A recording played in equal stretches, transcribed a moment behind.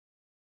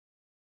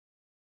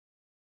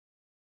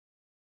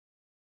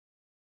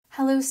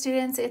Hello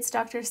students, it's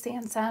Dr.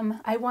 Sansom.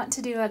 I want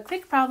to do a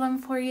quick problem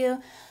for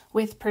you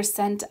with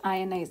percent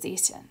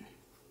ionization.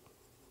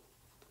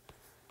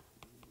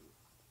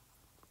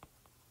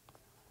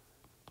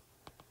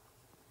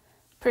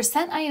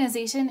 Percent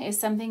ionization is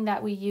something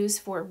that we use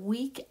for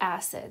weak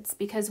acids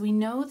because we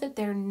know that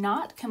they're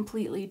not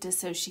completely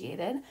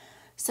dissociated,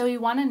 so we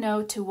want to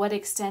know to what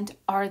extent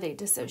are they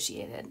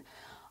dissociated.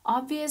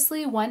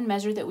 Obviously, one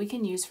measure that we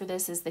can use for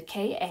this is the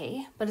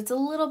Ka, but it's a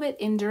little bit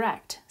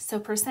indirect. So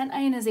percent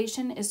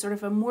ionization is sort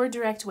of a more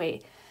direct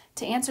way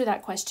to answer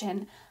that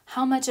question,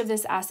 how much of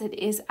this acid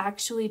is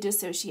actually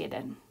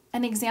dissociated.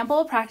 An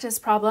example practice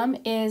problem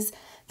is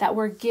that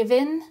we're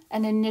given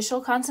an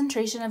initial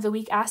concentration of the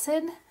weak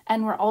acid,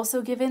 and we're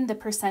also given the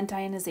percent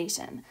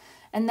ionization.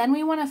 And then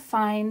we want to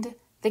find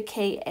the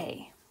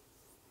Ka.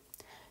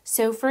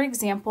 So for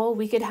example,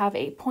 we could have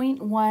a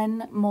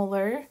 0.1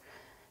 molar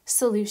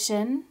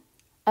solution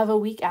of a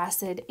weak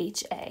acid,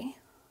 HA,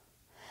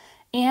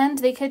 and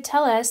they could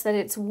tell us that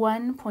it's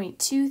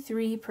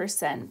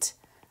 1.23%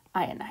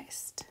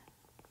 ionized.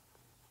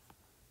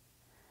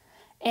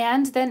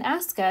 And then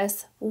ask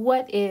us,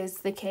 what is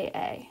the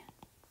Ka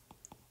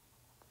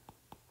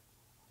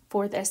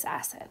for this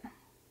acid?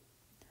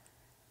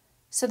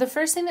 So the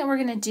first thing that we're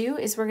going to do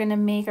is we're going to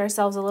make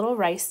ourselves a little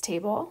rice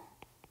table.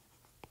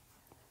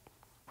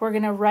 We're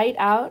going to write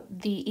out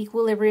the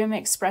equilibrium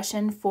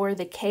expression for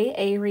the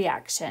Ka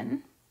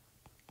reaction,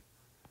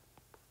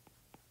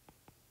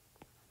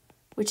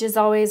 which is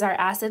always our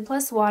acid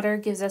plus water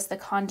gives us the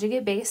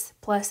conjugate base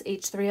plus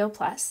H3O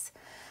plus.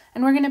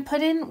 And we're going to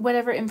put in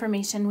whatever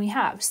information we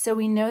have. So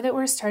we know that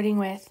we're starting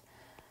with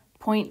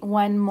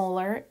 0.1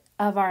 molar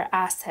of our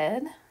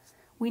acid.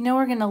 We know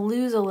we're going to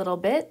lose a little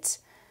bit.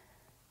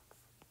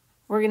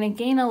 We're going to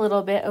gain a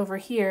little bit over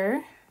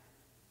here.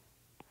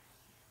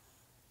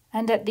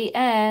 And at the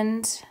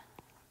end,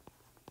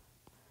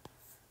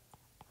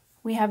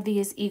 we have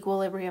these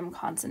equilibrium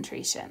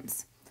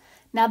concentrations.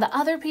 Now, the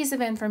other piece of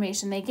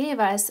information they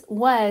gave us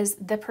was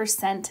the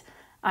percent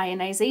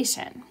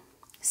ionization.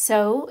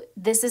 So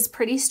this is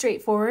pretty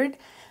straightforward.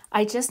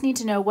 I just need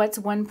to know what's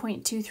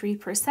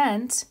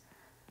 1.23%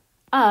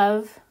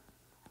 of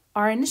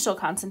our initial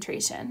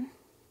concentration.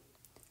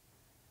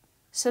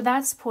 So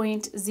that's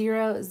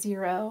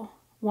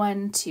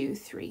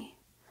 0.00123.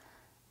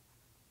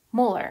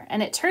 molar,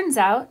 and it turns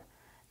out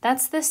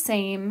that's the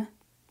same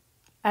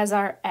as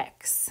our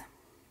X.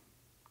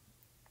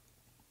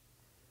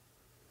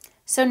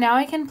 So now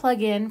I can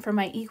plug in for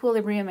my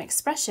equilibrium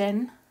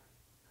expression.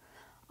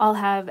 I'll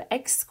have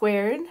X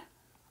squared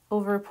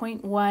over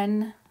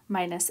 0.1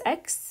 minus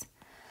X.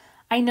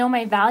 I know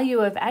my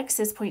value of X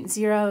is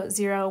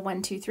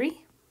 0.00123.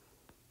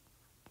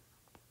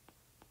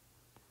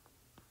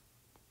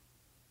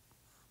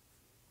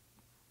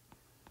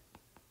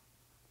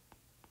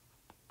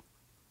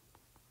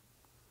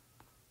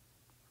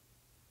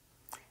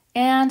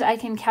 And I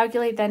can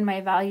calculate then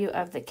my value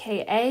of the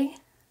Ka,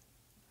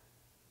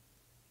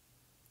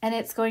 and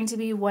it's going to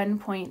be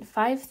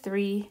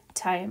 1.53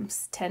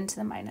 times 10 to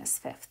the minus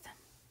fifth.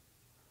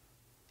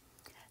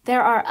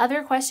 There are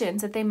other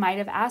questions that they might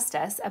have asked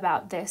us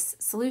about this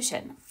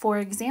solution. For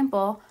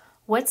example,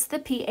 what's the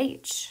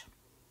pH?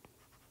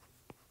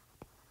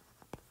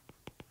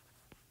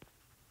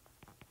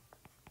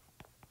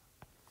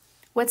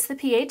 What's the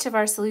pH of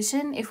our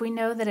solution if we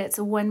know that it's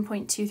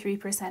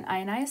 1.23%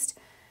 ionized?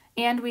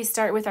 And we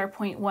start with our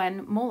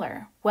 0.1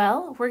 molar.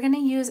 Well, we're going to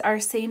use our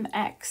same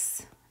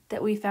X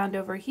that we found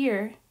over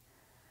here.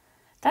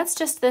 That's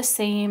just the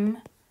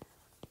same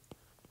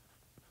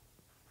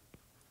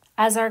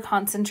as our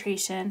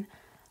concentration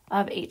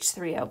of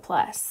H3O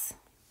plus.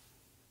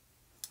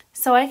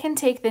 So I can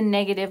take the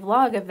negative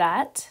log of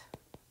that,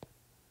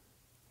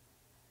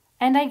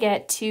 and I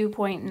get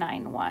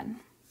 2.91.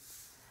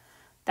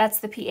 That's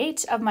the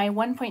pH of my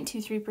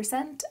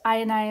 1.23%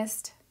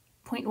 ionized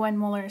 0.1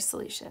 molar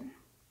solution.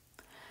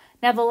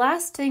 Now, the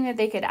last thing that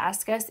they could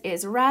ask us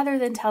is, rather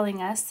than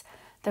telling us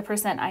the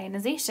percent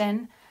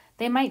ionization,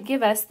 they might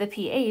give us the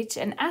pH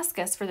and ask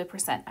us for the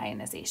percent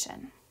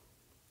ionization.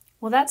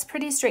 Well, that's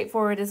pretty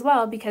straightforward as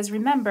well, because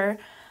remember,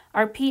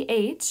 our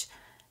pH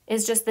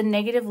is just the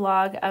negative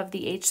log of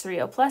the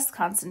H3O plus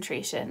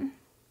concentration.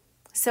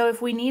 So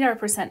if we need our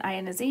percent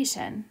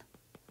ionization,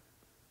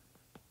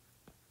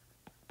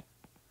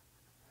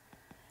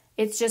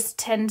 it's just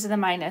 10 to the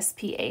minus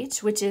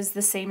pH, which is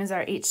the same as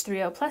our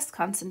H3O plus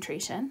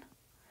concentration,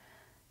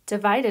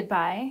 divided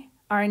by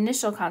our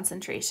initial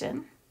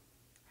concentration,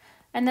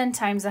 and then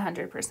times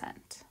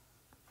 100%.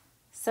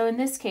 So in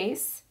this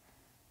case,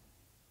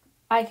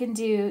 I can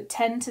do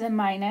 10 to the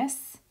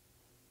minus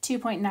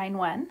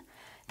 2.91.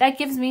 That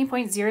gives me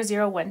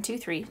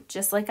 0.00123,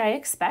 just like I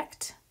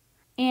expect.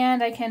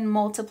 And I can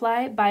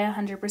multiply by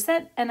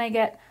 100%, and I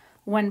get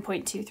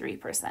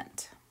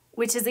 1.23%,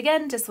 which is,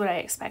 again, just what I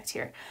expect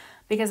here,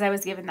 because I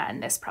was given that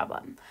in this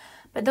problem.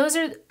 But those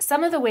are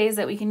some of the ways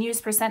that we can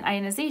use percent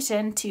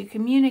ionization to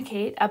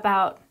communicate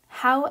about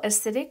how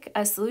acidic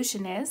a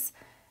solution is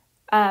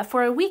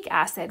for a weak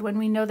acid when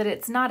we know that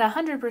it's not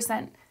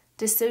 100%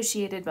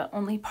 dissociated but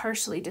only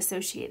partially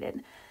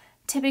dissociated.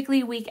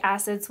 Typically, weak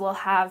acids will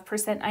have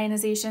percent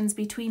ionizations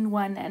between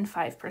 1 and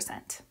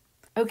 5%.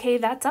 Okay,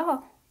 that's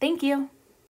all. Thank you.